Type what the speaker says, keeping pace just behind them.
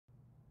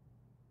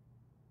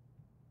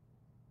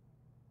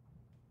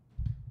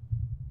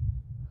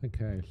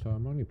Okay, so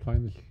I'm only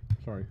playing this.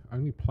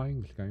 Only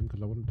playing this game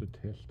because I wanted to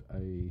test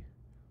a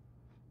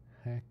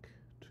hack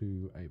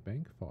to a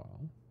bank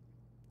file.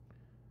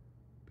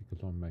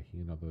 Because I'm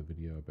making another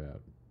video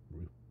about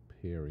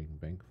repairing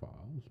bank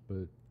files,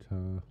 but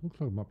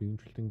looks like it might be an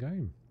interesting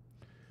game.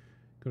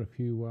 Got a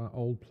few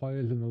old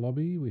players in the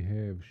lobby. We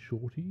have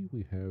Shorty.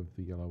 We have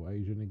the Yellow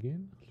Asian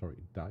again. Sorry,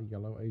 the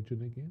Yellow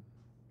Asian again.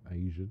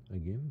 Asian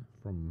again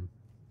from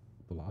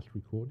the last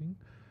recording.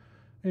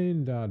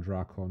 And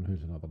DRACONN,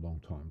 who's another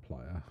long-time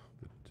player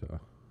that I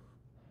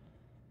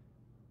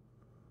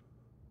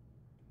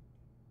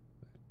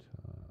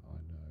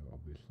know,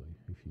 obviously.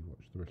 If you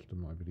watch the rest of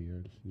my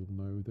videos, you'll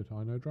know that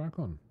I know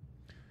DRACONN.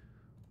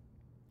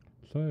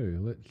 So,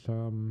 let's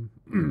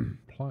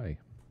play.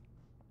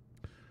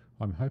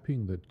 I'm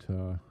hoping that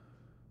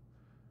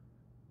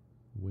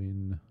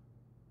when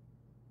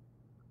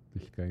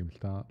this game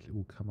starts, it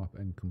will come up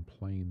and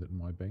complain that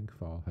my bank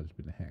file has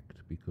been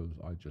hacked because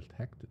I just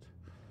hacked it.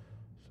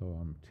 So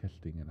I'm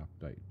testing an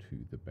update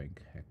to the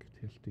bank hack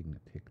testing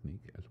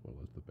technique as well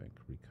as the bank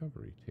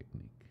recovery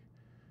technique.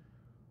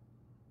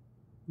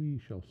 We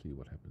shall see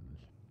what happens.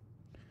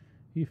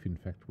 If in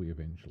fact we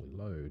eventually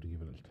load,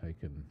 given it's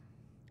taken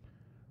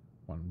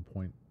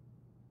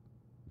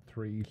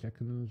 1.3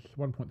 seconds,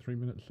 1.3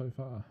 minutes so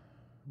far,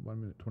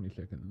 1 minute 20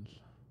 seconds.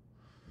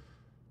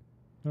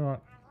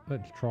 Alright,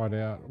 let's try it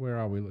out. Where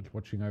are we? Let's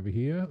watching over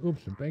here.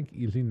 Oops, the bank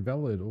is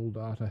invalid. All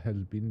data has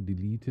been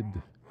deleted.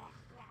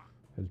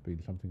 Has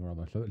been something or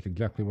other. So that's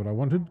exactly what I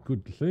wanted.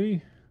 Good to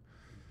see.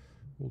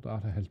 All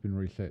data has been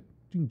reset.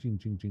 Jing, jing,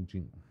 jing, jing,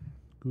 jing.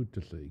 Good to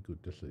see,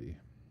 good to see.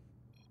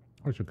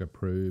 I shall go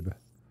probe.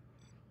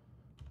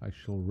 I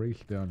shall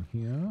race down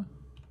here.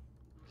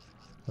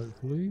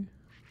 Hopefully.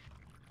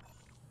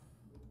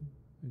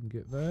 And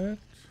get that.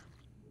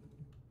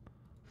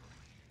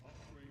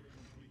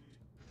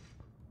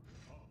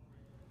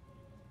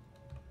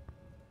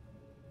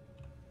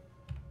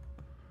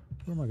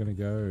 Where am I going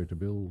to go to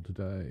build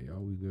today? I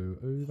will go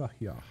over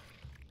here.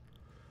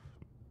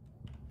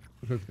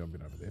 Because I've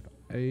been over there for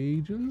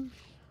ages.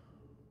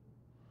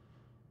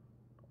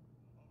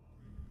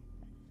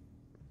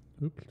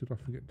 Oops, did I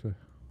forget to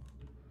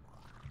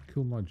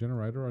kill my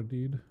generator? I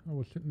did. I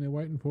was sitting there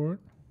waiting for it.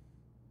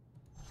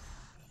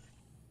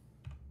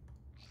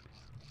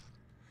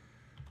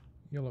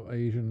 Yellow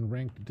Asian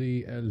ranked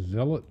D as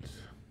Zealot.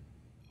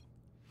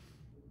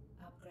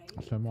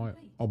 So my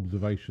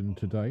observation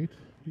to date,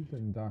 he's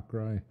in dark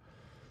grey.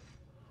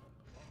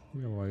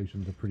 Yellow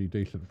Asian's a pretty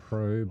decent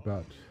pro,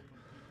 but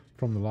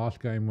from the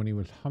last game when he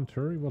was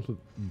Hunter, he wasn't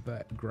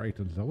that great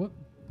a Zealot.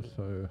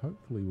 So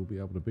hopefully we'll be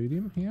able to beat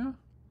him here.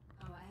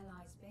 Our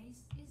allies'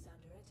 base is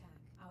under attack.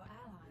 Our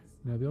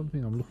allies. Now the other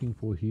thing I'm looking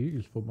for here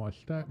is for my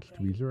stats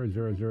to be 0,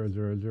 0, 0,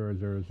 0, 0,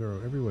 0,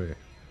 0 everywhere.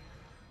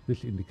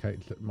 This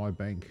indicates that my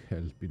bank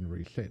has been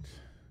reset.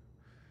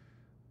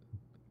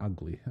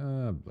 Ugly.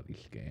 Ah, bloody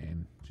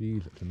scan.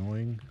 Jeez, that's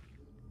annoying.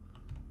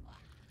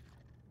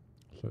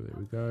 So there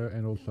we go.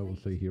 And also we'll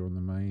see here on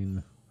the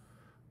main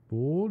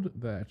board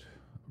that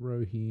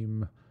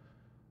Rohim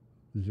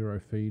 0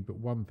 feed, but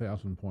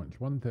 1,000 points.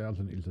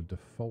 1,000 is a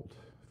default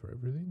for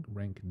everything.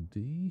 Rank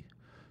D.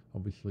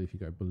 Obviously, if you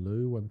go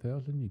below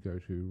 1,000, you go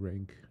to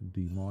rank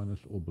D-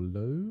 or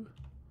below.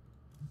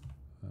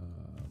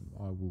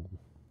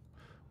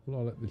 Will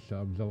I let this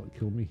Zealot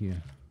kill me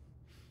here?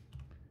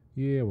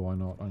 Yeah, why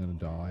not? I'm going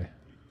to die.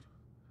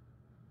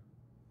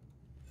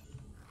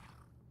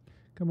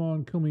 Come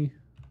on, kill me.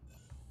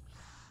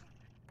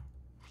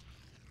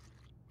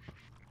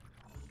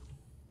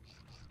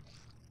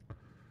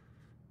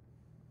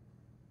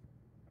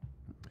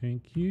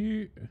 Thank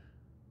you.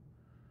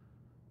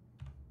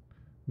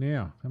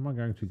 Now, am I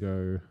going to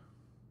go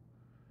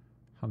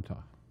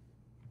Hunter?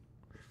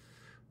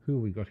 Who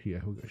have we got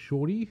here? We've got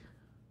Shorty.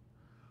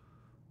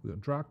 We've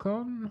got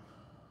DRACONN.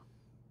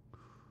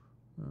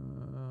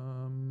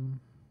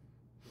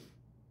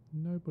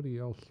 Nobody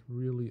else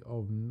really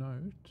of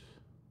note.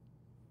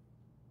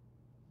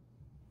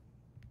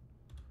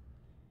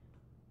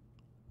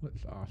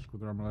 Let's ask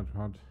whether I'm allowed to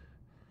hunt.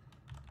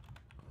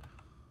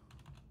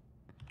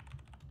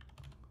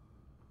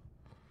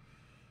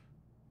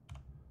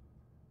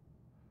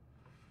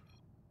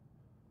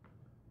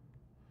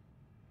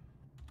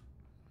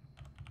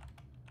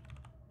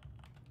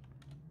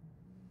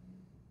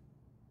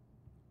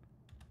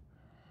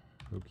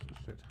 Oops,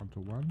 set Hunter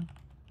 1.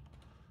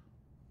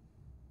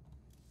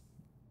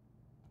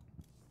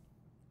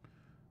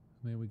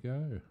 There we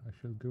go. I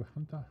shall go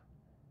Hunter.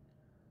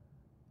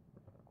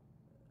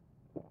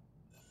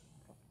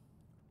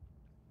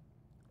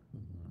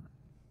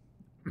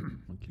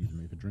 Excuse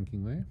me for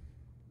drinking there.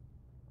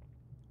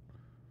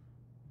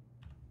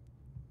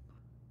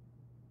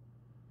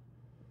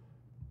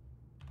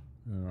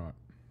 Alright.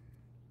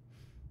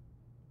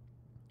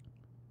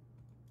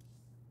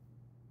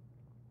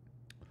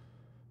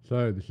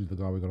 So this is the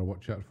guy we've got to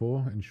watch out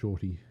for, and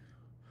Shorty.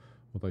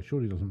 Although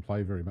Shorty doesn't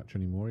play very much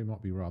anymore, he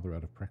might be rather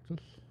out of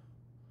practice.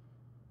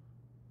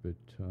 But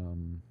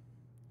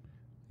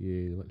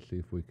yeah, let's see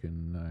if we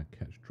can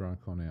catch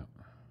DRACONN out.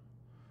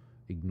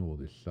 Ignore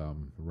this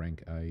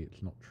rank A,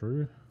 it's not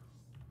true.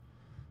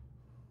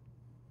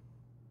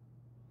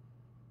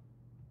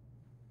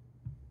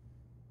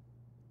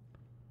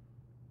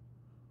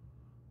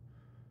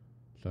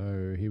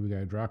 So here we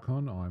go,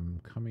 DRACONN. I'm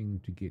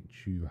coming to get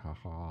you. Ha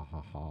ha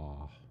ha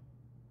ha.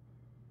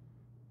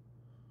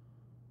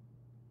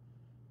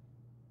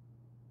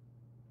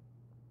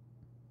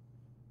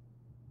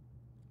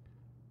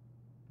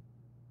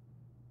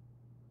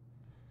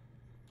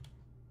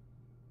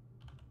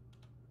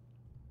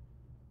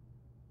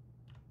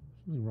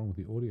 Something wrong with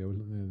the audio,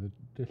 isn't there?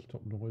 The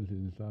desktop noise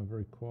is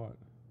very quiet.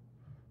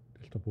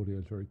 Desktop audio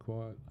is very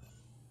quiet.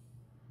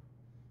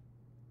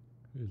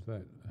 Who's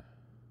that?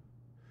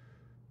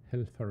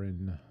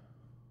 Helferin.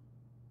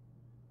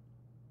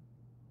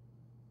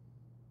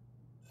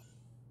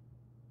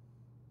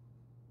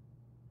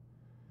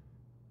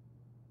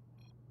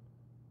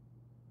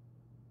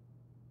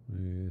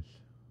 Yes.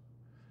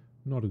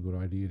 Not a good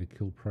idea to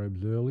kill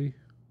probes early.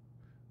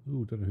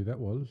 Ooh, don't know who that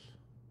was.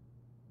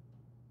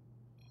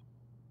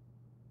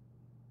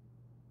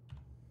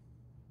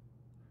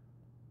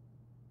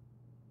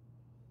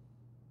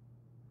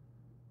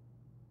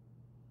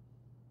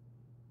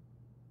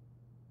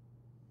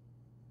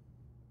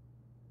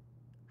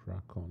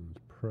 DRACONN's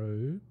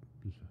probes.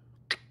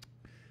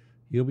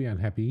 You'll be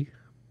unhappy.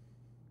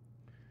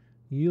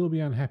 You'll be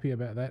unhappy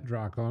about that,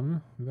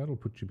 DRACONN. That'll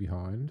put you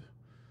behind.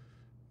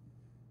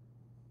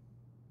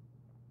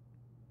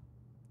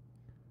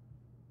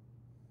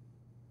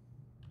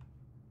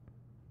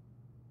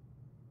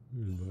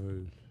 Who's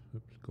those?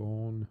 Oops,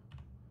 gone.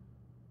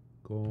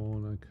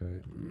 Gone,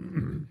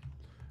 okay.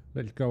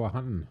 Let's go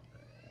a-hunting.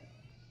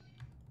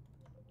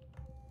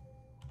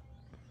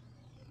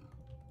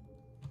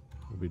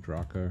 It'll be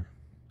Draco.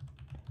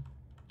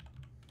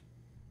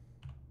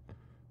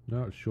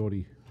 No, it's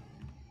Shorty.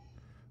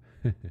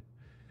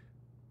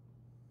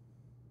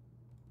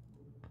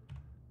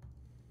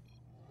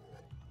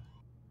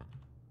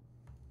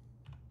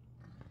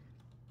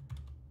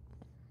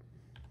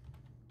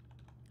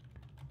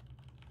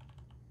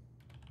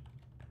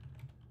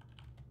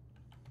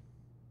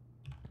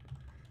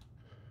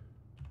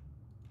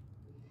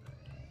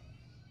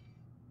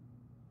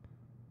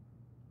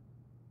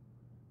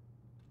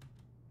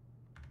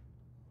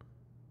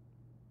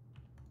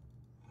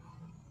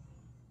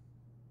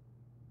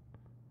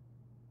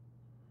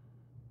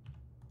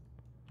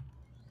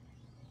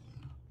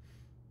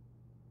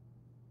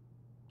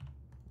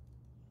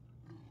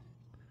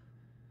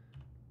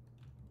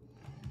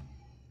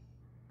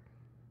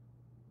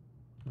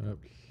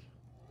 Oops.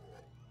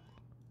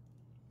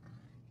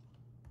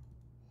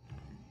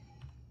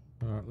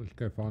 Alright, let's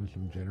go find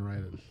some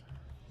generators.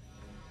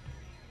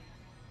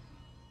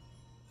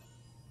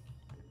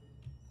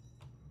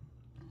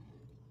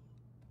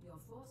 Your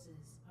forces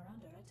are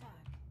under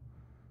attack.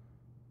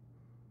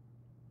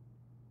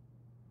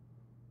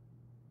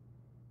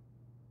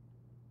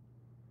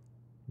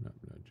 Nope,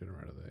 no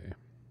generator there.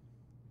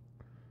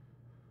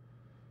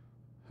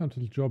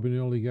 Hunter's job in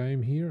early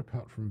game here,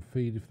 apart from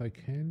feed if they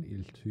can,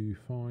 is to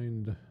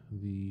find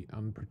the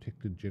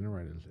unprotected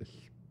generators,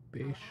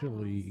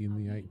 especially in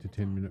the 8 to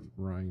 10 minute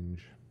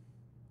range.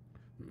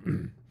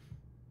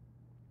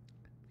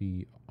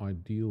 The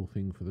ideal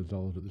thing for the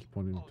Zealot at this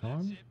point in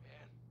time. That's it,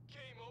 man.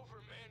 Game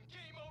over, man.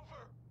 Game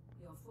over.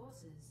 Your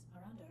forces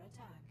are under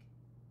attack.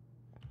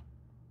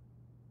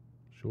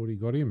 Shorty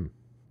got him.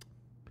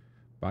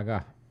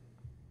 Bugger.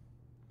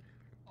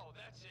 Oh,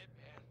 that's it,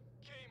 man.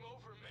 Game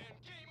over, man.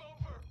 Game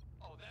over.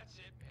 Oh, that's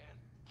it, man.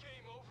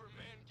 Game over,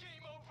 man.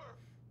 Game over.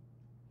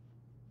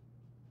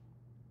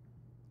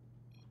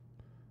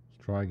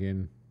 Let's try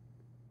again.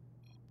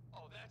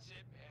 Oh, that's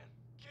it, man.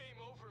 Game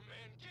over,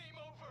 man. Game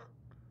over.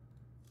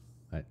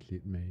 That's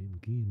it, man.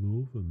 Game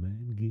over,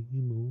 man.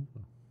 Game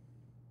over.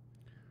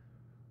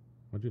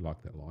 I do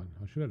like that line.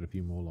 I should add a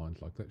few more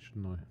lines like that,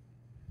 shouldn't I?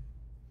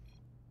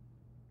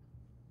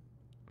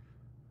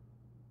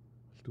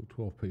 Still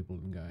 12 people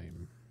in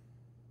game.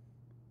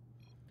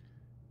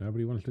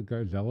 Nobody wants to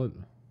go Zealot.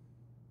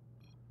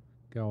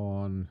 Go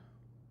on.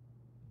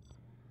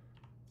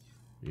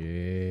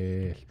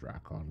 Yes,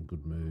 DRACONN.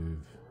 Good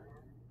move.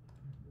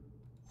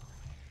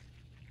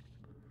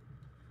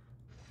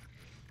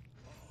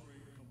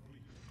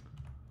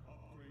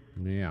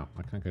 Now,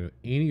 I can't go to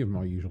any of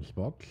my usual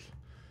spots.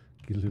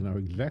 Because they know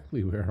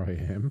exactly where I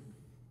am.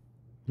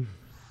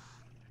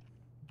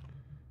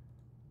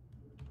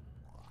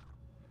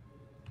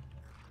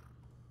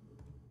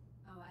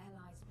 Our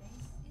allies'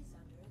 base is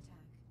under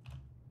attack.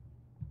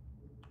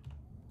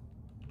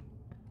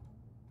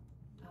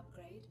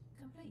 Upgrade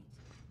complete.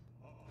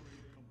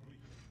 Upgrade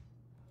complete.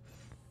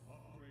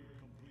 Upgrade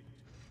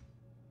complete.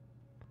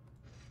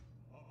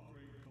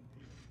 Upgrade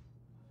complete.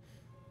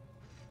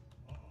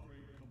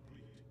 Upgrade complete. Upgrade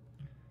complete.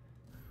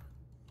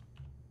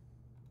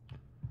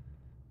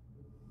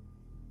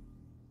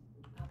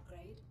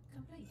 Upgrade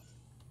complete.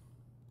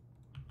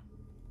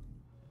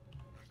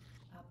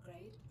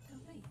 Upgrade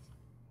complete.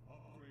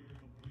 Upgrade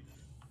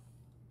complete.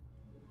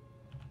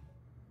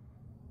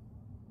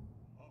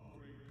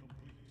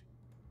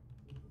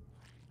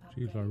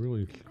 Jeez, I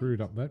really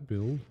screwed up that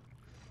build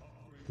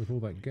with all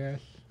that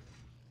gas.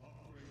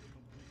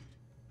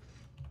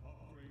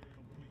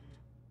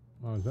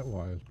 Oh, is that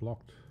why it's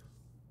blocked?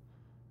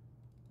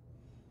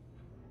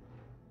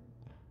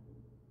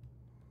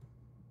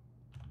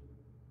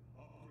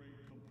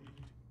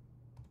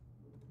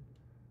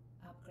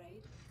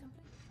 Upgrade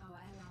complete. Our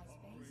allies'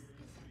 base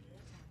is under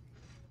attack.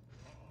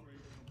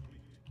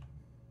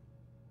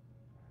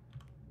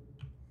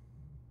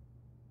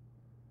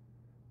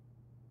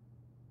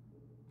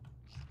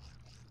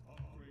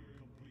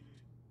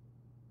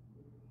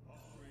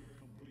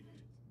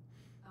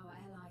 Our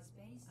allies'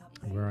 base.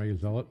 Upgrade. Where are you,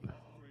 Zealot?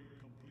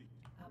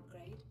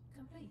 Upgrade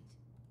complete.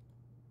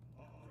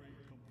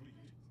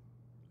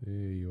 There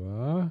you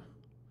are.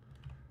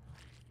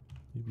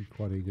 You'd be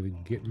quite eager to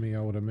get me,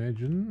 I would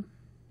imagine.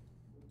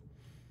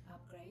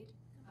 Upgrade.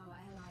 Our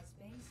allies'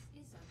 base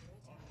is under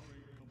attack.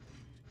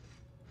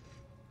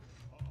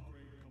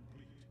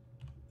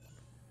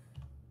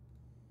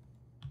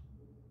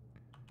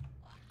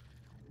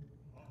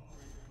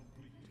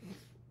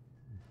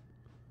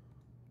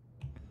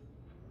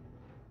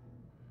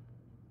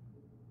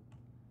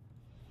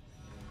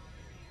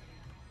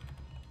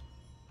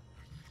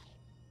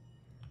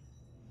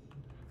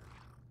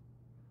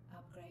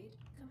 Upgrade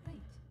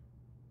complete.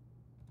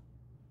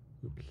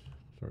 Oops.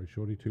 Sorry,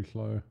 Shorty, too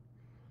slow.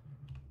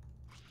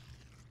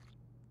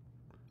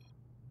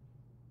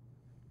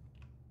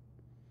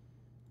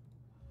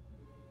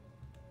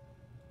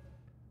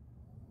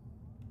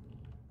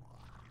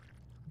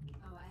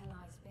 Our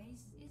allies'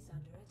 base is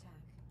under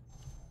attack.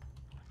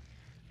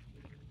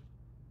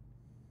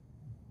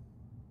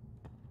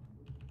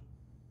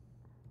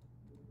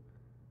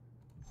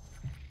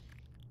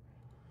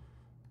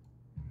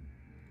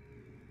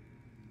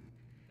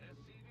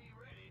 SCV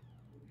ready.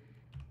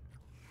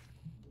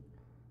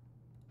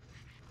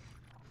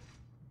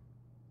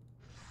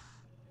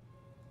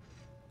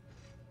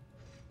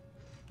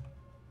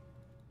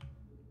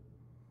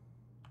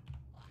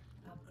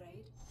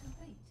 Upgrade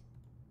complete.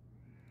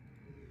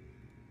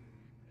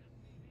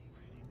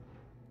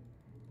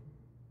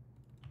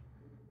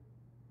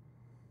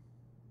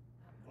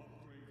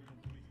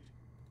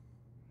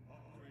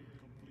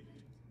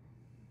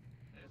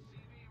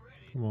 SCV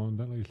ready. Come on,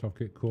 don't let yourself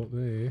get caught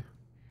there.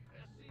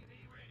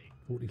 SCV ready.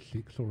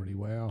 46 already,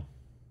 wow.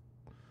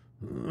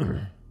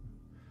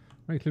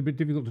 Makes it a bit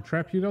difficult to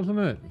trap you, doesn't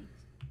it? Complete.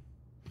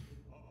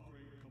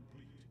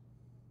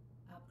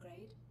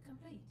 Upgrade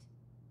complete.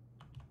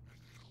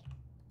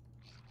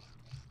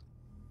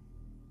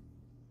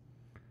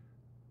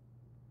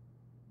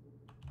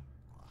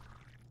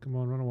 Come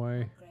on, run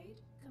away.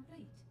 Upgrade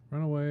complete.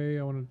 Run away,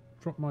 I want to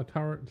drop my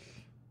turrets.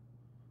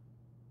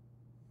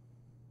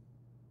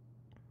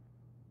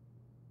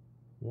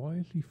 Why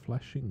is he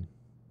flashing?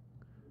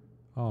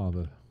 Ah,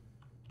 the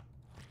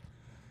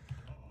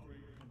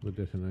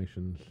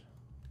detonations.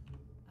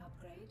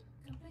 Upgrade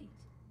complete.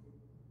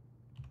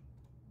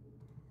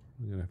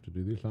 I'm going to have to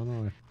do this, aren't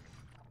I?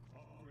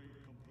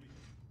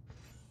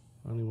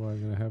 Only way I'm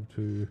going to have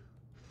to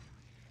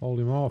hold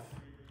him off.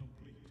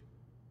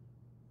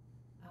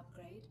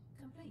 Upgrade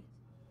complete.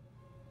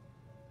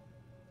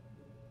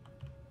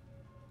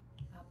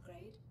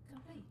 Upgrade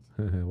complete.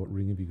 What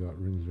ring have you got?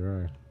 Ring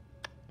 0.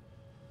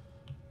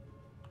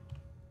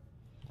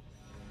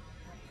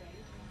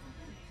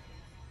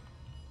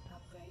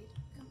 Upgrade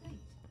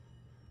complete.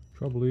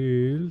 Trouble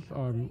is,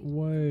 I'm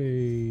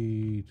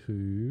way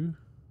too...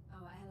 Our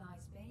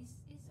allies' base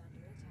is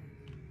under attack.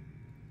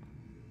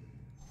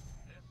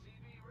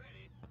 SCV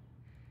ready.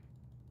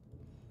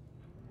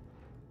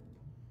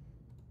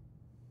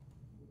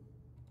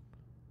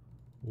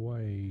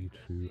 way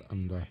too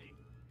under. SCV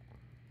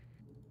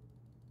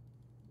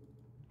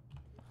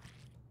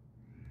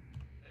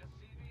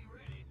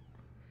ready.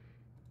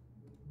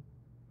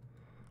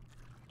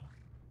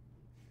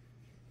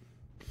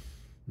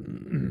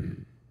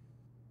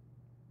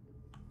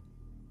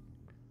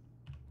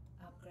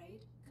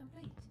 Upgrade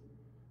complete.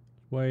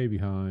 Way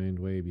behind,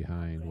 way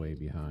behind, way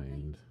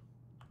behind.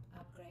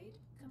 Upgrade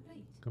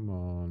complete. Come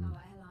on.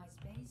 Our allies'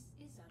 base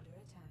is under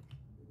attack.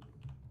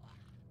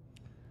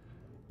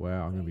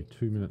 Wow, I'm going to be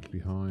 2 minutes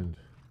behind.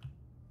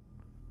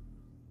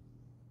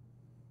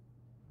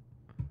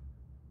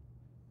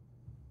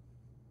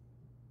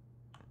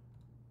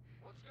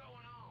 What's going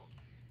on?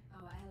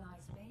 Our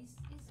allies' base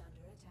is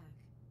under attack.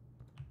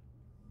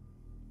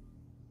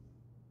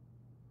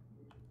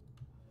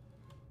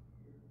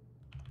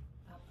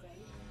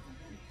 Upgrade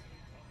complete.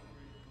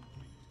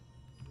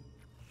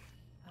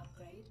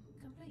 Upgrade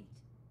complete.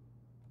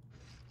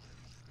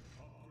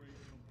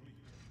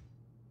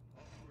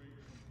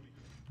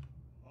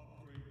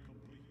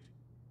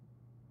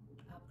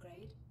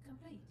 Upgrade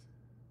complete.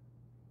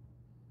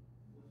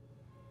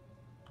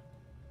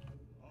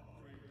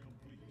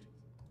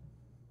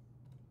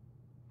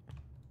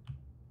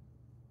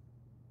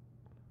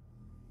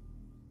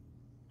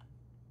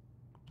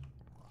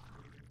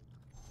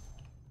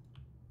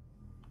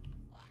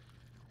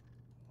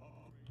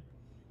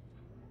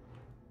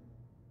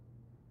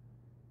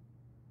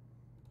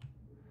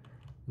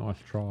 Nice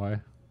try.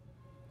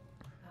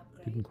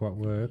 Didn't quite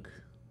work,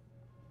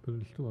 but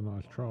it's still a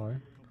nice try.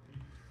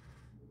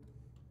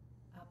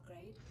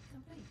 Upgrade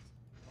complete.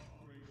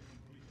 Upgrade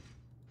complete.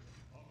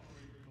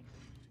 Upgrade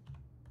complete.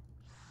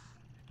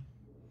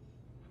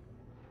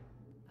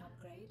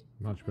 Upgrade.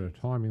 Much better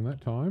timing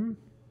that time.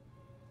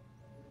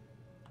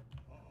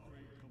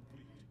 Upgrade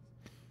complete.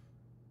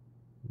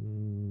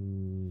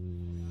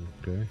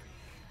 Okay.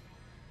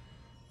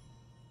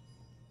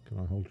 Can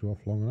I hold you off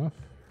long enough?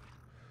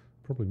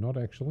 Probably not,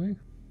 actually.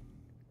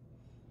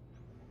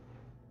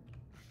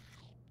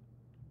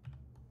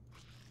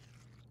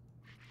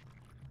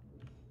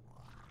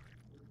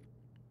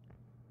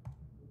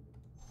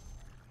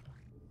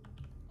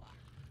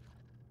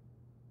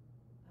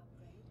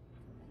 Upgrade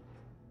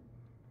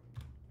complete.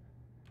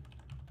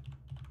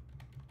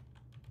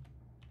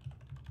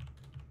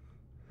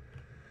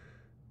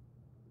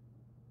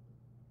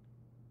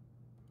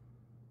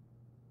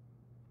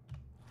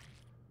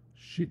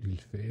 Shit, he's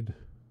fed.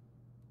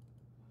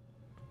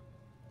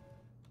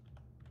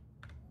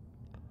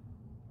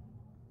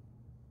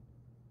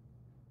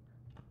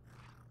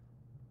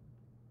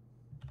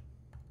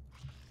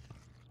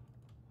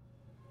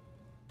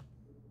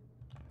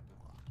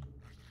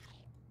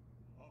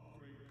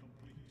 Upgrade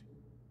complete.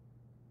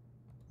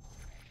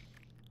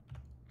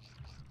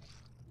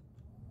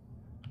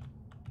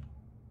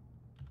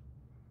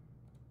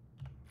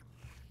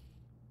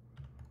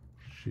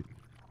 Shit.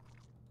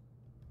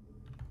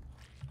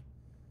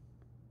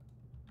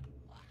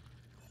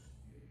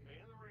 In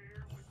the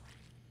rear with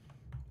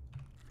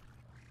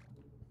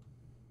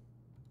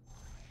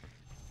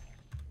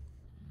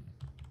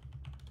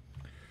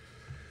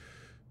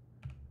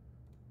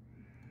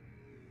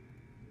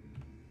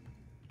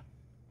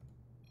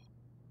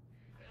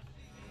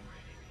SCV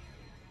ready.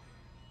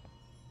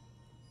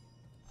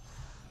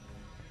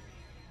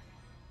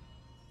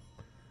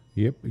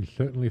 Yep, he's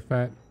certainly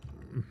fat.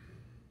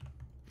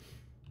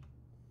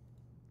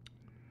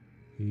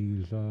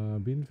 He's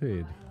been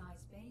fed. Our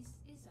allies' base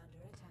is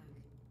under attack.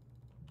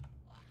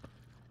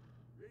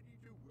 Ready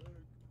to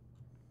work.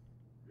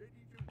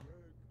 Ready to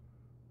work.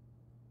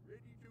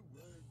 Ready to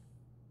work.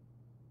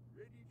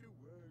 Ready to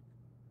work.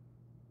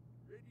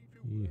 Ready to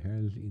He work.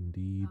 has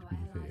indeed Our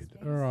been allies' fed.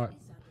 base Alright,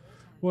 is under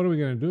attack. what are we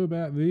going to do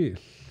about this?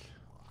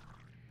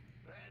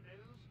 Bad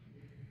news?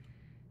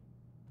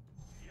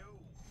 Yo.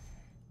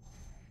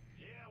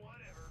 Yeah,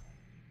 whatever.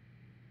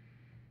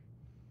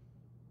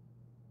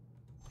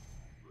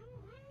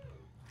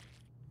 Woo-hoo.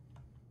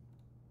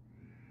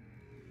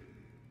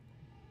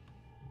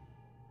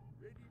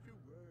 Ready to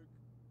work.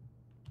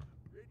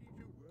 Ready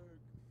to work.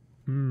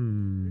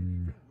 Hmm. Ready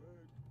to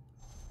work.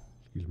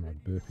 Excuse my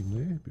burping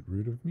there, a bit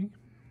rude of me.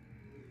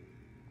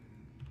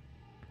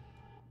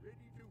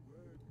 Ready to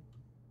work.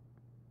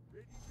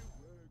 Ready to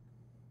work.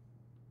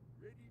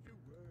 Ready to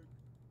work.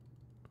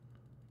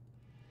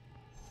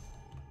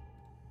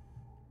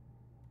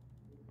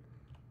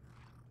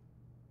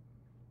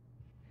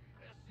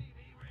 SCV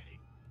ready.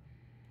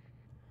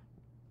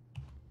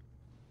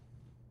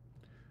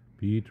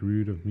 Bit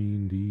rude of me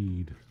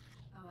indeed.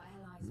 Our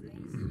allies' base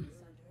is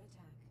under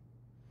attack.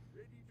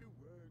 Ready to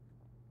work.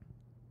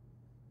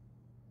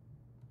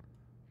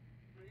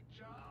 Big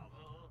job,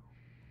 huh?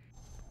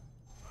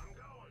 I'm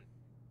going.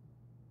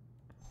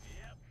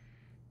 Yep.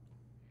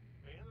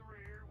 In the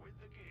rear with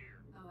the gear.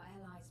 Our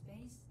allies'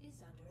 base is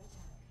under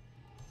attack.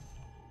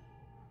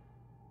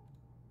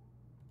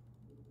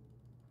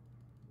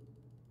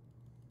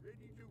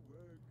 Ready to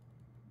work.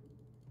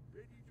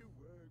 Ready to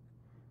work.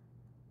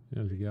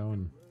 How's he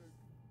going? Work.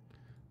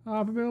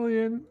 Half a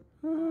million.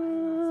 Ah.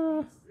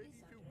 Our allies' base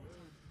is under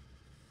attack.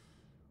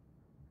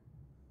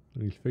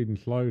 And he's feeding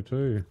slow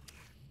too.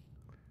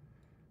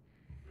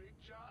 Big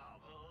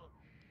job, huh?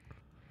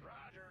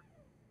 Roger.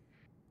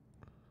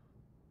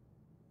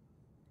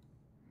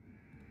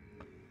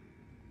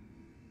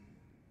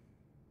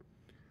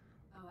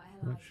 Our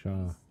How allies' much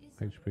base is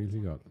under HP's he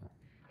got?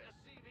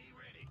 SCV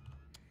ready.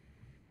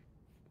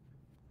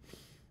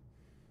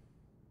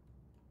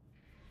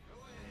 Go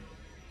ahead.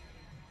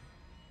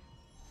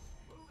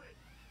 Move it.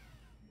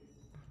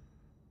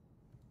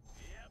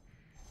 Yep.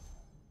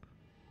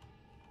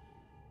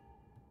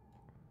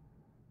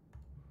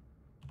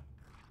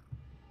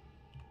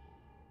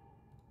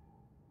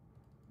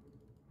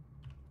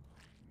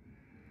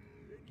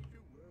 Ready to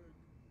work.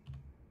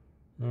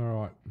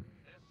 Alright.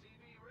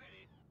 SCV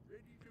ready.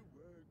 Ready to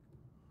work.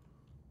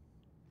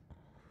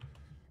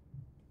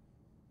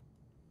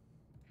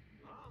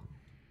 Huh?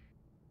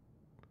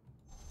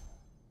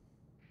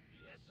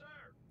 Yes,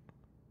 sir.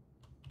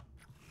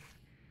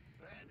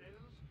 Bad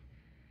news?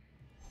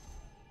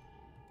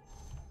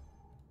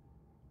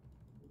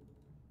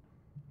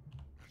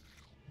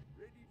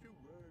 Ready to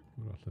work.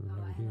 What else have we Our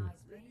over here?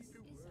 allies' base is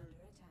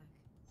under attack.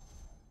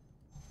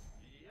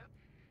 Yep.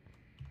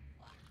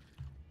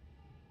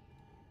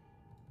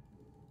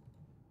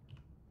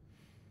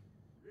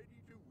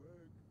 Ready to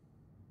work.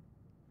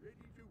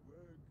 Ready to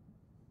work.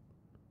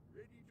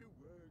 Ready to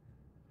work.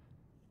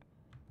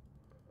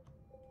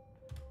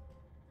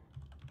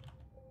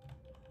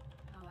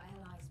 Our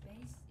allies'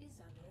 base is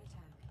under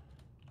attack.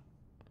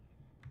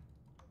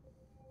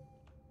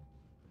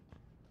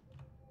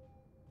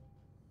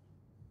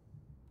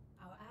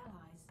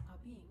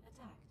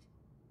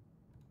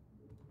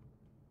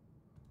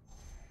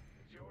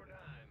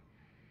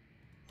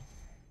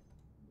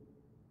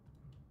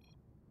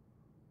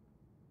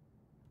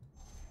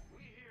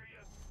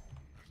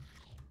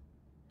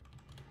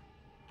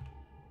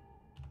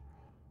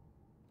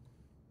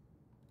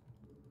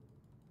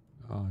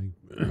 I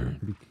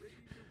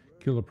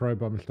kill a pro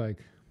by mistake.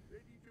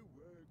 Ready to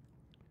work.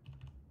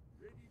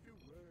 Ready to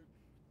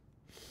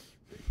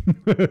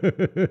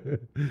work.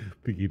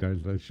 Piggy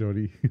knows that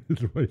shorty.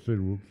 That's why I said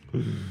whoops.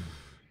 You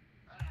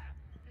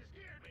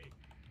scared me.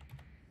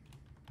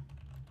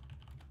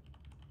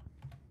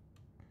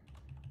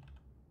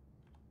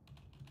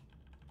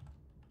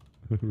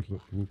 It was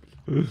like, whoops.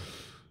 Go ahead.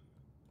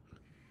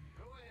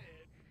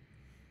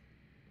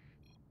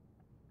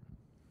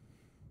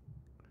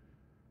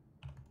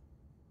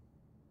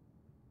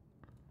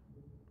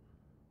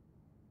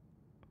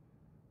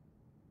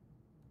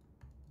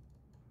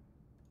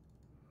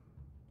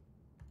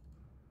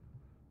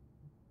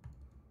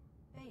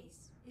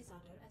 Base is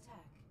under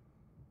attack.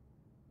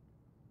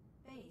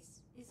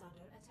 Base is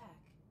under attack.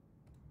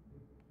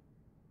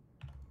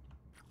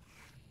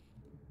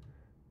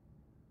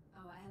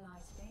 Our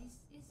allies' base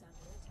is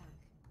under attack.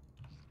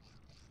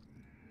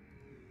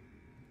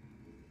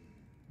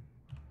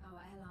 Our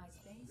allies'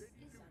 base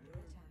is under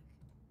attack.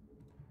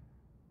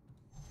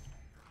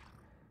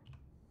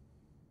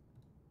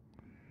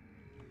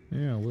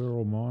 Yeah, where are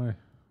all my...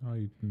 Oh,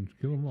 you can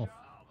kill them off.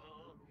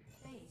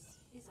 Base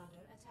is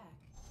under attack.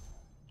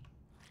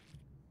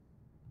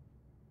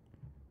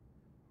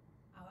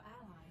 Our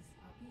allies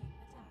are being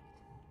attacked.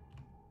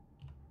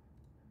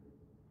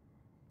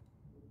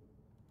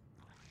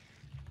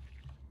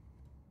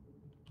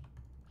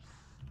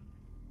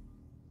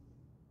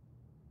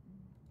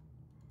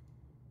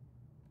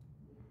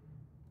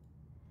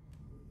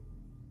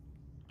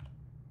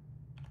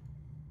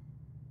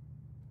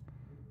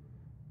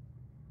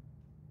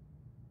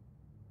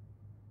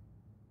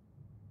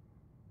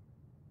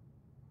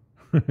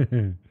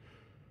 You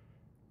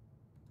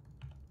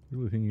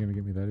really think you're going to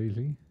get me that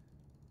easy?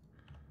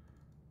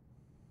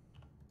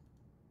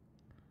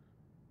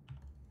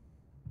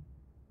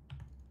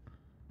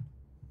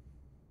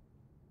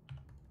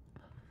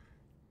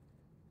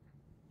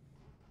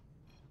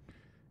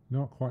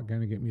 Not quite going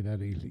to get me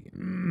that easy.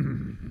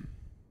 Would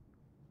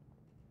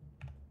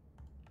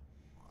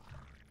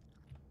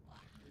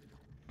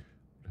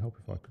help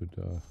if I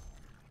could...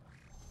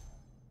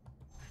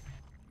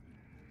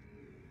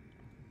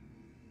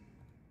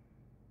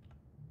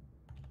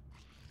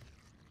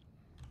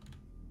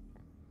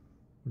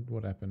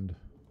 What happened?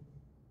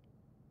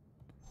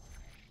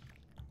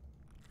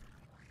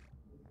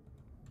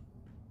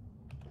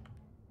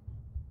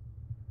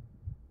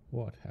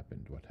 What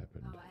happened? What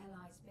happened? Our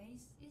allies'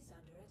 base is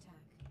under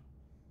attack.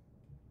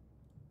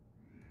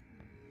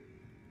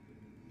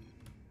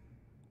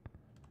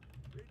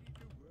 Ready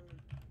to work.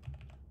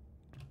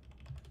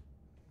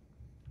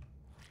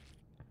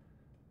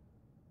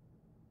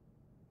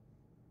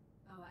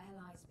 Our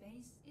allies'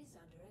 base is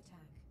under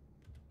attack.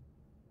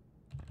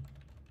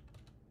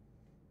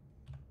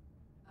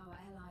 Our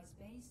allies'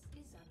 base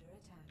is under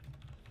attack.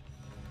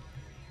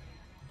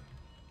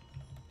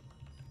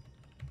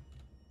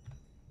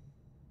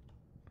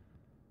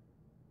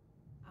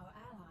 Our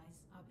allies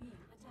are being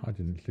I attacked.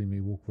 didn't see me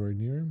walk very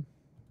near him.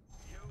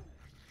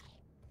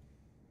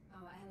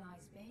 Our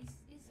allies' base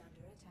is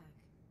under attack.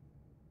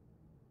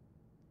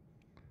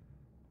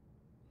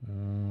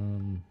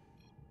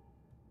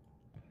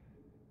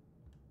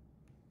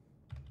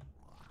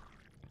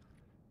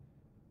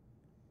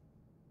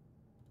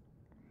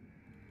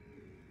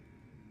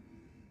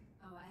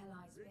 Our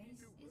allies'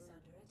 base is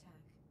under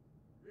attack.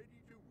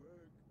 Ready to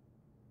work.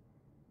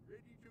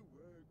 Ready to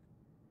work.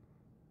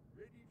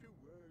 Ready to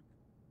work.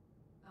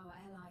 Our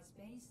allies'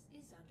 base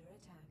is under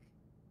attack.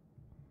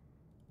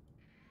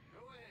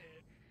 Go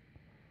ahead.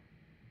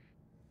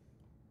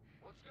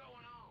 What's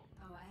going on?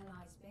 Our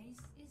allies'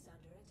 base is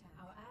under attack.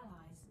 Our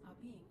allies are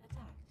being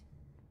attacked.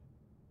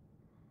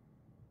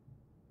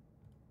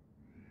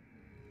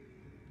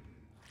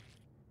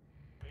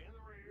 Be in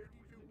the rear.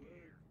 Ready to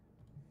work.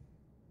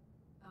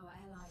 Our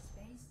allies'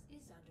 base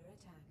is under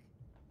attack.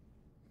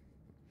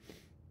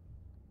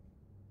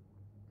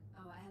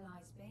 Our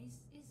allies' base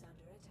is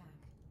under attack.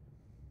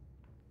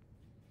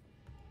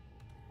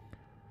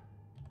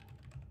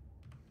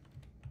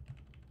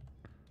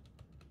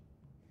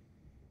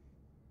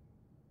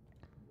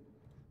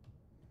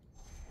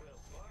 Well,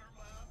 butter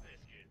my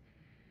biscuit.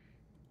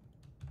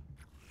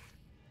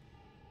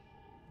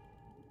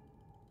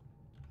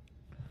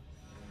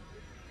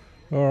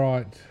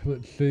 Alright,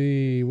 let's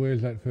see.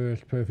 Where's that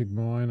first perfect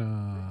mine?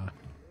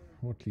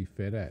 What's he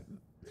fed at?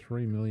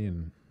 3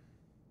 million.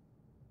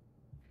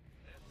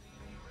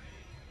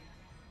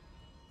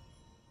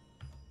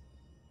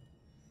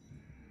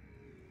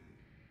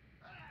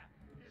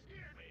 You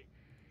scared me.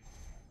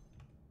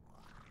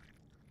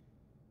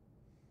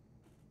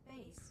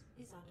 Base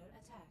is under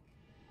attack.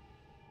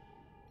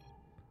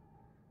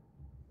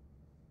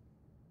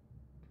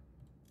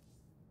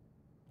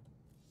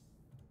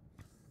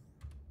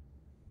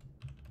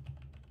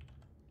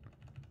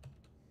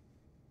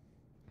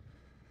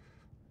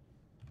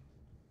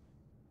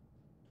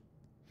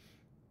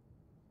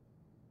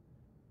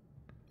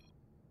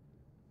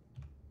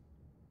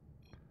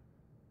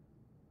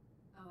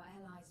 Our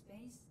allies'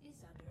 base is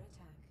under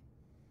attack.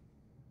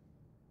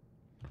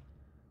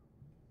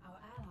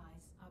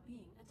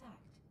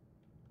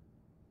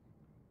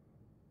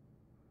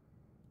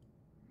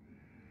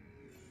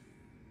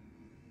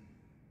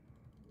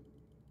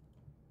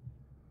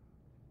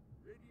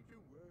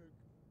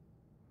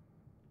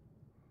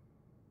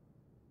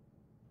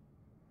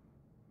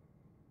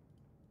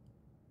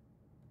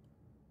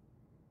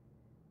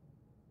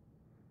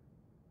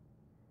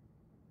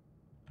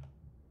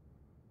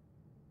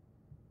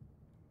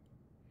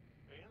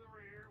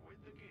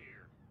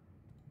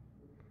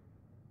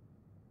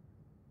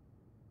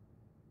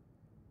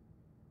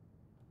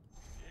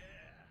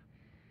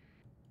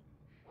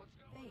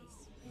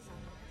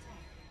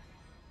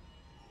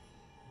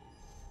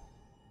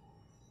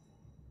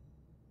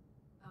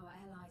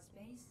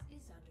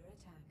 is under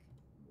attack.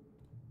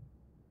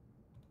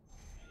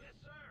 Yes,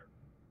 sir.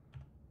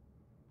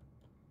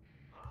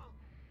 Huh?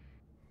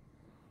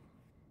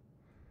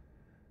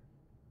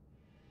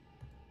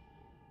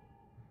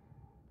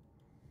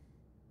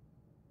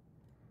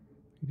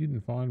 He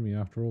didn't find me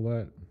after all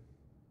that.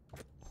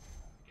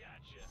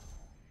 Gotcha.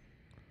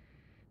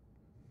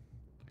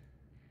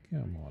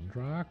 Come on,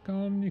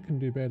 DRACONN, you can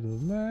do better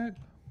than that.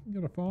 You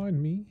gotta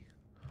find me.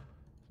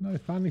 It's no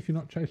fun if you're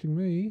not chasing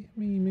me.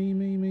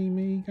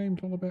 Me. Game's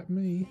all about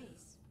me.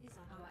 Base is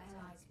under our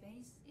allies'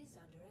 base is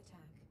under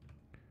attack.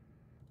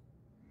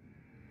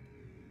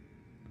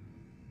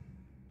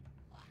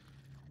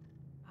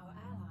 Our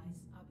allies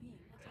are being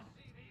attacked.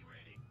 SCV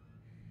ready.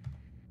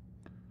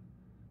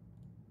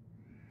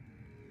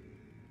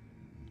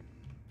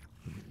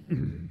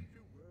 Ready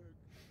to work.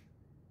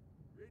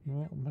 Ready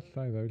Well, to I must work.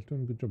 say though, he's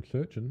doing a good job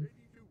searching.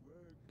 Ready to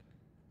work.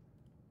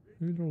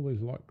 Who's all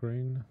these light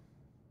green?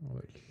 Oh,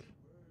 that's Ready to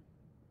work.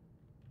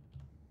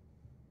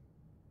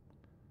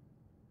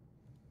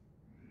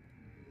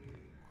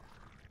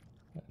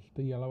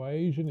 the yellow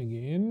Asian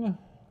again.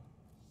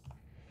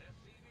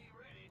 SCV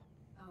ready.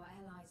 Our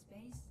allies'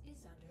 base is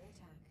under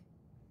attack.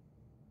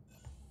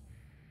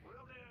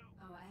 Will do.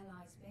 Our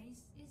allies'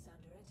 base is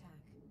under attack.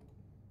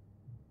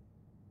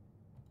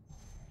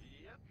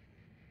 Yep.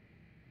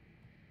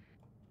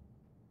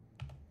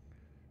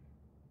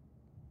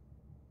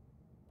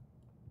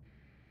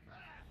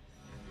 Ah,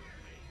 hear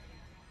me.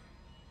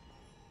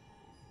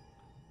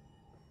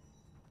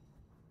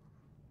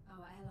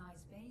 Our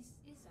allies' base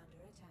is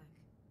under attack.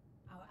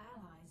 Our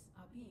allies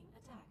are being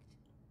attacked.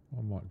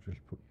 I might just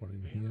put one in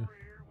In the here.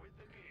 rear with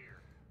the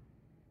gear.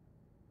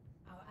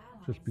 Our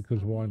allies Just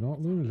because are why being not?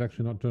 attacked. Luna's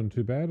actually not doing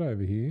too bad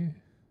over here.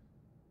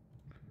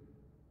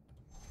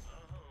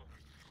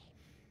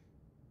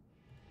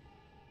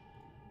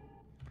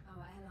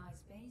 Our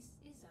allies' base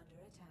is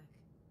under attack.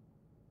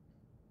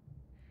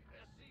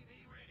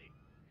 SCV ready.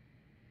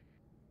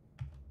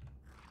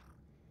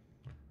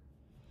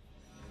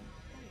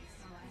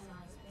 Our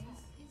allies'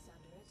 base is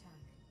under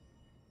attack.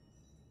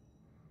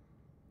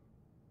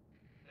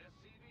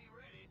 SCV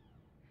ready.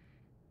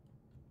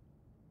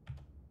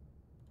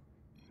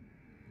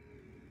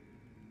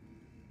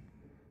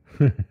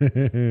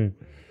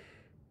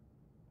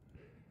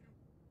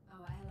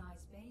 Our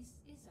allies' base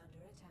is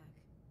under attack.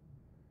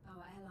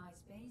 Our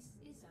allies' base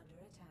is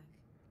under attack.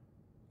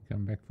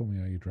 Come back for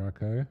me, are you,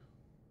 Draco?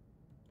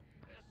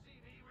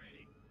 SCV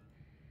ready.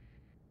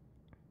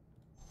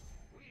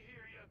 We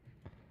hear you.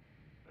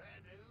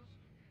 Bad news.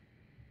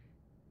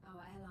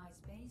 Our allies'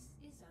 base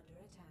is under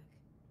attack.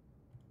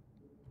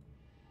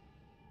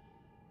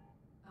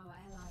 Our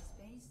allies'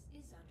 base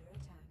is under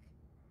attack.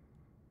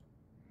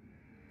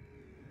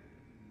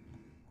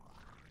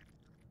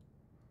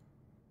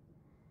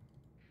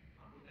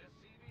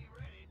 SCV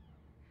ready.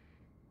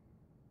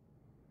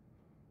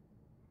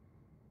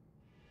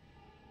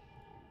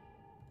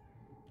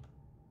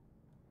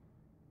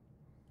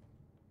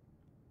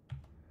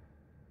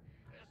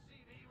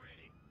 SCV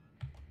ready.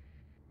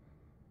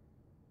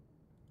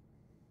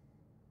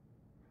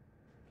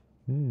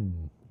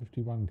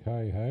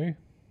 51k, hey?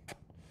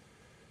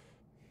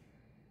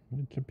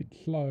 It's a bit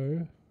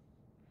slow.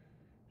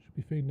 Should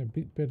be feeding a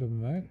bit better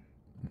than that.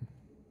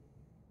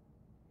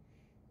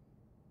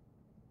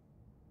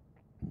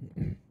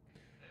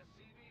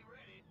 SCV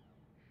ready.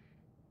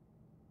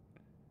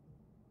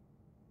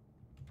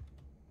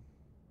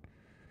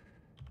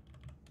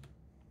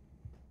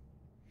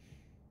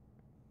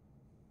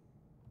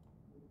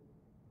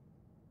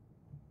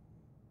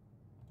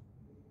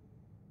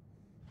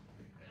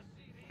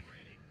 SCV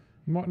ready.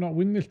 Might not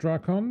win this,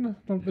 DRACONN,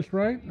 not at this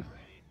rate.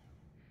 Ready.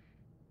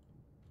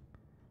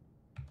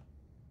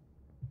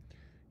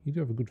 You do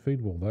have a good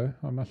feed wall though,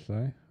 I must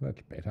say.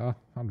 That's better.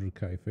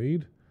 100k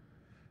feed.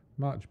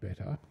 Much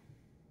better.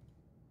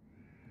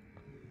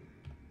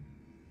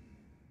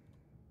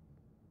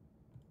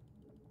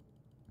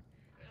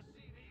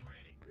 SCV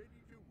ready.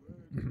 Ready to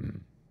work.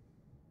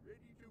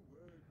 Ready to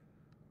work.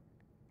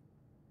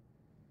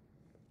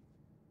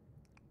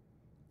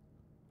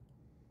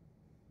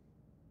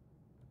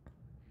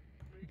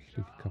 Big Just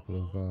job, a couple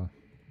huh? of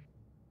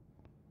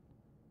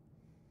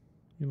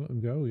you let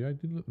them go? Yeah, I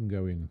did let them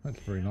go in. That's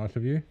very nice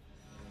of you.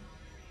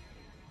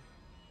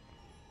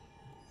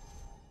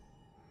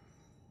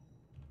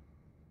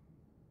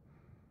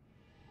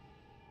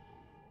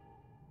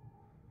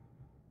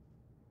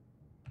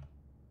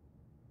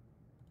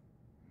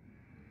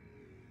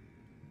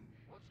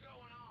 What's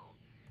going on?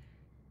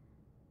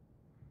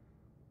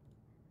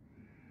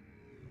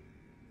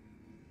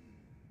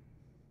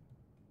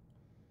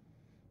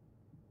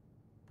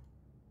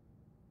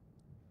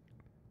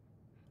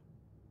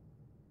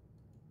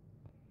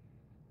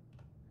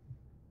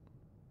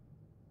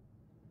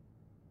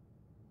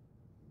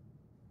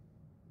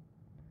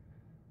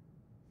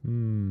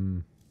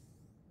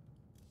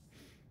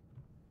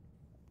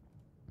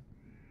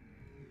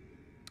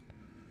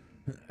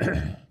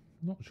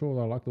 Not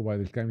sure I like the way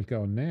this game's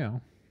going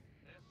now.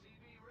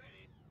 SCV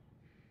ready.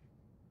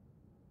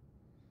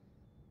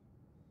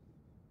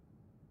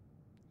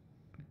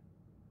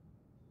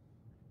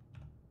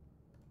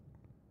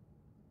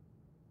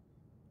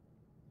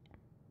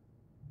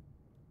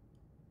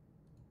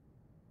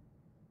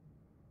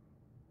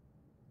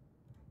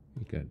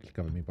 You're going to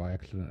discover me by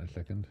accident in a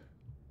second.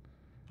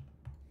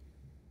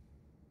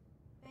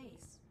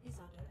 Base is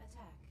under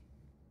attack.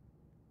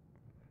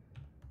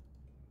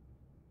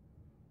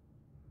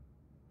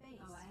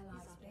 Our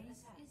allies'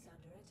 base is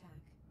under attack.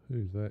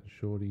 Who's that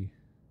shorty?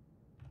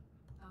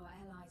 Our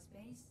allies'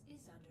 base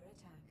is under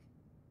attack.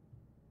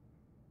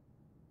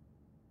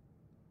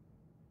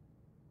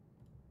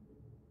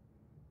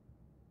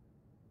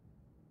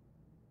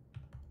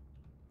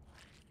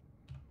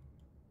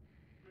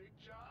 Big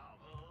job,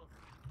 huh?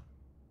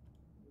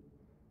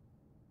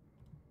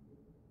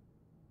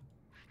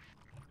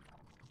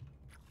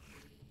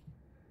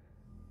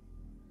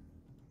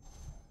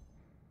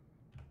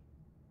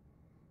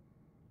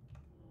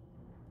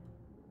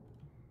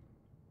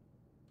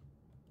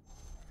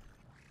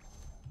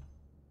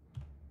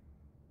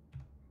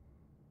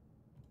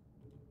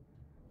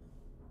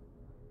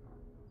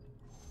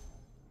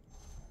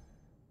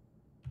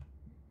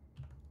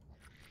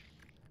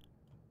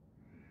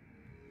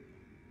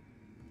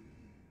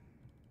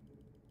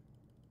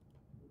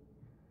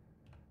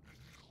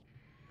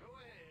 Go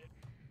ahead.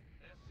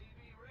 SCV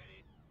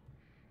ready.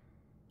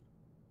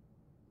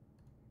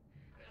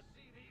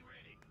 SCV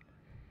ready.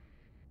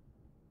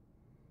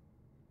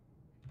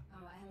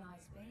 Our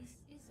allies' base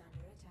is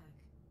under attack.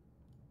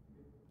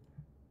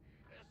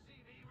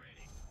 SCV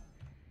ready.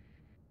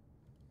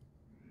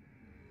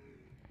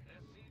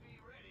 SCV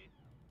ready.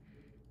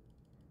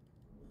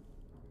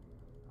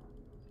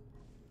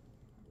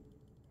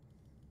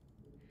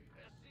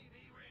 SCV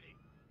ready.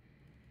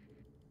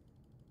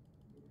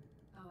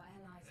 Our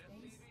allies'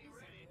 base SCV is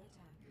ready. under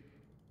attack.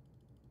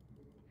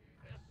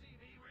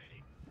 SCV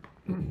ready.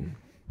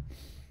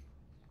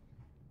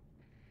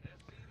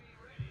 SCV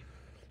ready.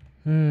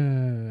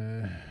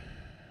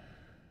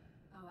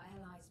 Our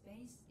allies'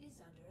 base is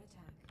under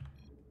attack.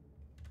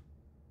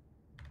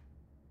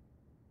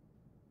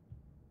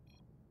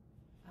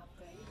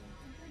 Upgrade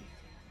complete.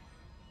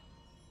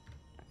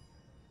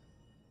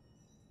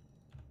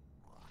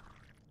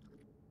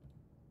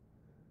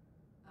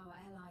 Our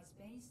allies'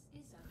 base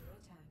is under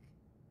attack.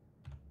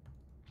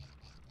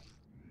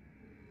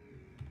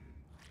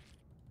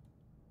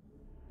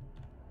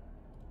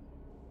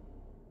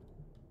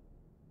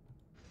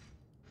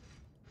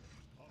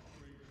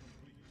 Upgrade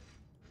complete.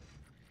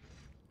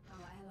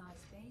 Our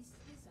allies' base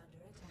is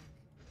under attack.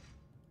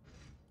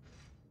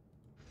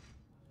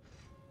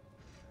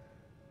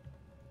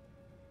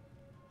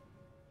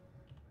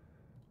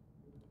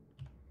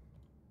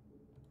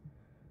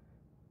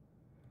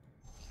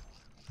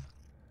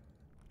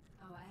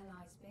 Our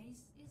allies'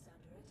 base is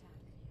under attack.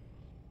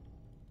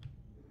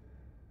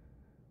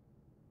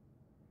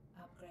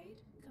 Upgrade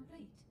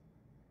complete.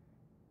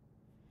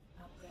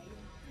 Upgrade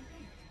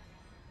complete.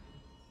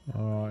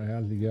 Alright,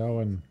 how's he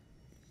going?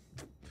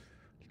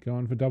 He's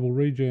going for double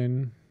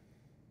regen.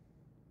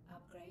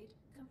 Upgrade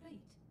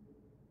complete.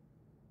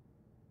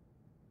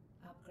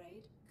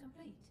 Upgrade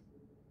complete.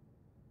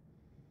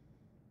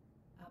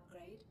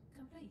 Upgrade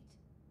complete.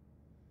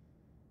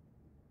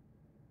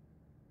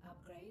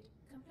 Upgrade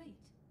complete.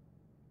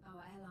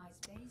 Our allies'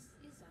 base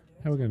is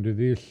under How are we attack. going to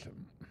do this?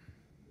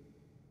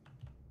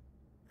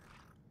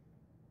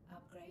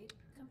 Upgrade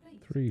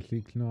complete. 3,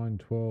 6, 9,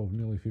 12,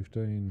 nearly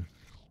 15.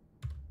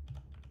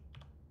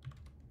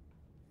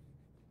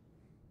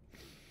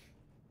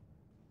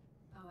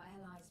 Our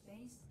allies'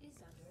 base is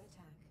under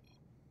attack.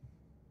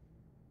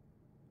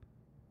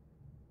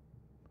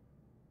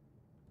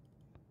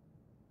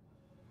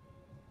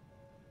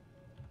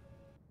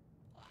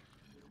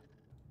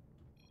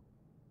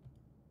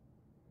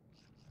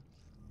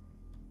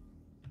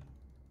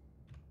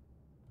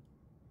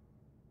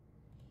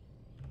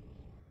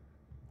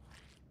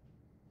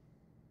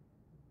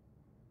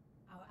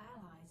 Our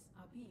allies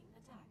are being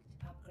attacked.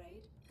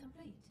 Upgrade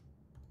complete.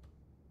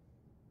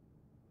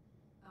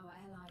 Our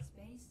allies'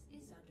 base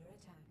is under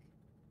attack.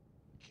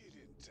 Get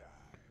in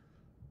time.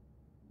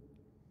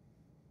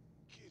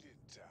 Get in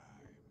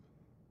time.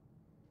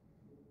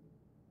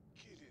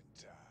 Get in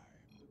time.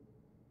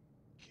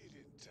 Get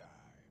in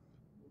time.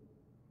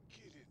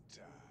 Get in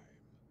time.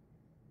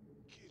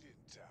 Get in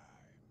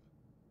time.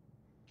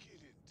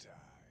 Get in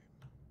time.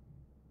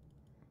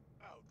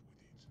 Out with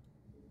it.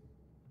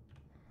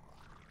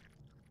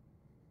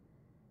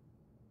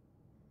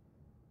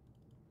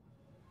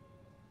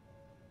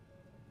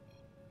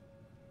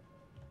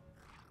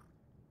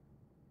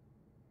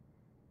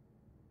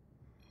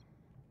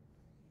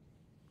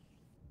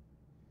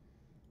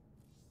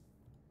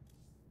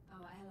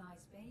 Our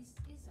allies' base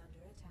is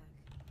under attack.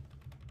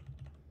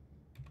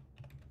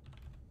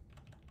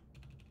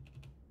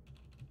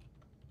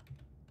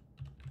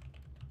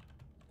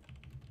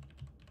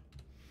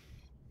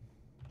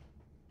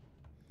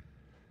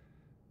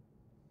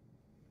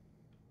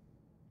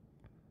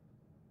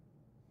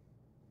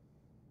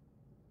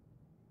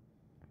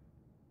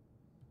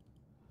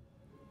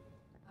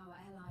 Our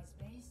allies'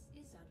 base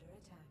is under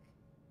attack.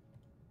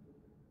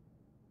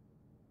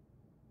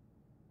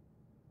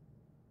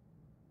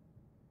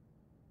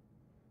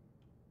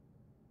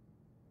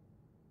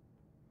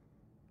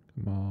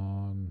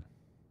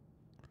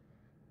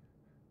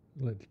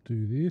 Let's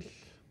do this.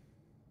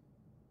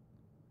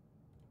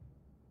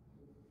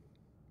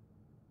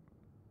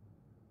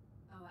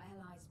 Our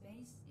allies'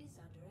 base is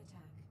under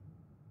attack.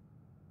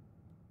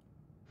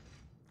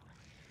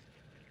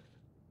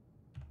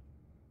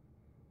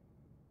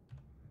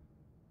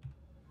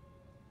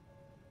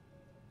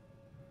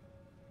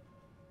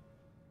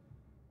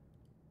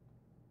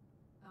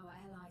 Our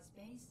allies'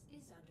 base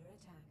is under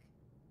attack.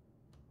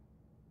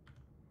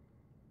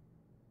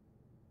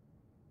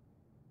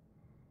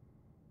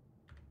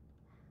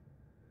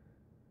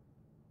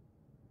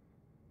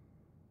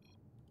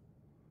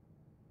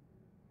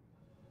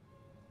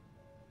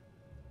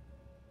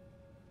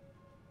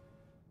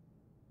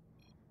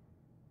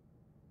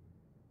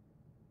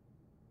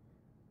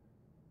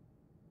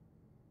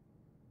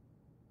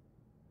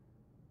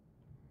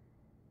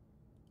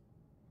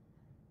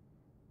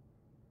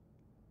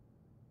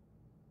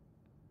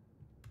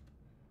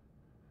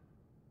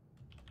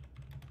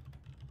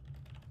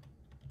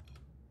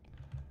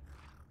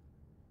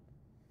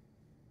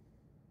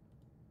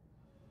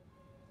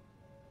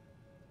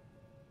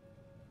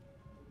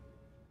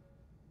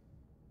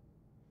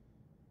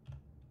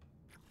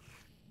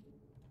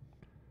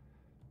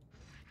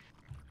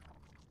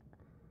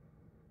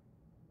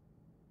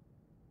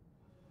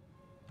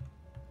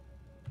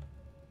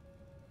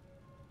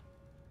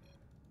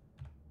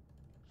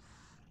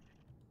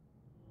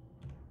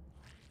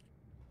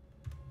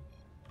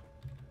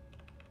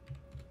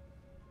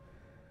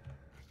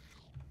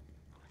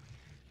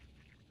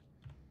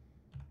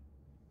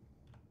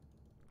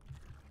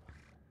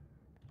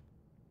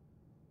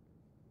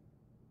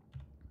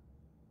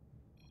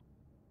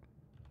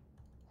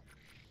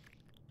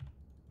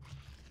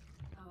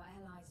 Our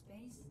allies'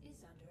 base is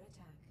under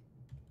attack.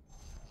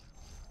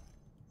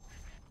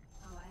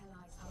 Our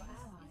allies'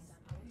 base is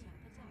under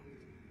attack.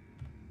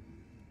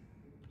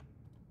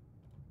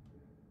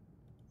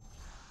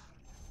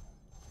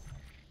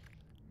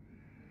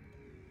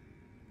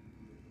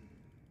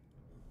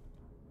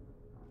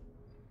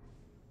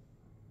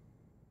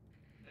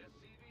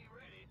 SCV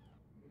ready.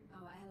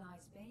 Our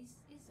allies' base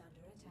is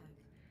under attack.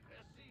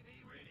 SCV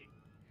ready.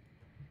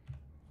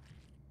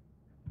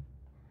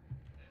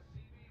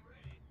 SCV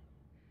ready.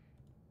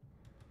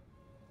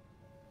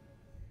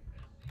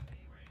 SCV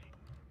ready.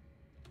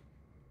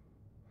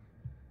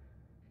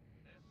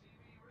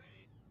 SCV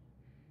ready.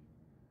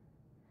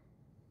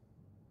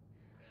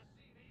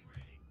 SCV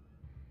ready.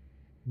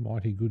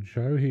 Mighty good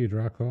show here,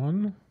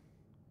 DRACONN.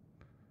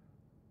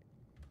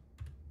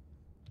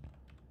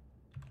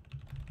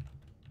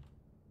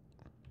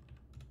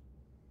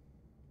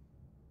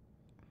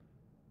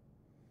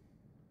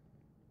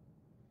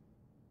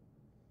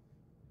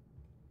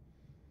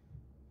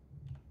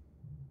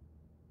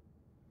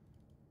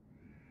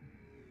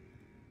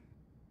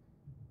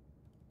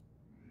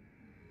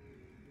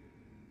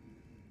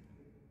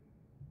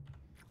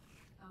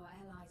 Our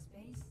allies'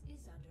 base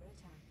is under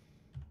attack.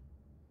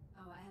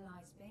 Our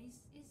allies' base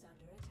is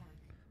under attack.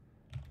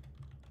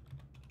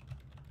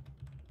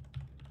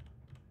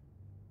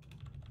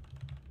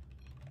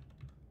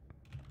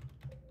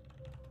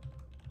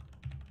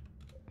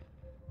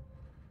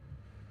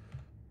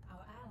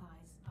 Our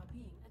allies are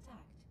being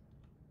attacked.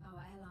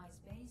 Our allies'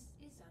 base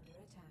is under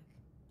attack.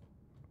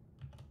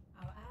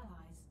 Our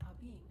allies are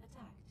being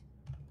attacked.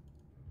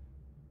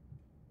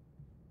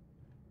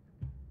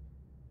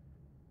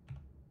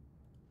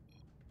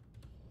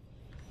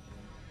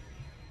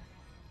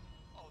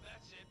 Oh,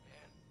 that's it,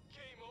 man.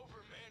 Game over,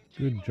 man.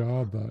 Good Game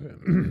job, over.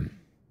 though.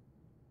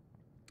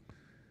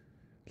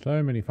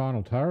 So many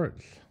final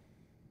turrets.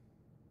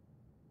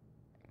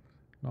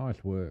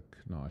 Nice work,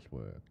 nice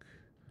work.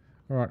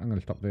 Alright, I'm going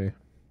to stop there.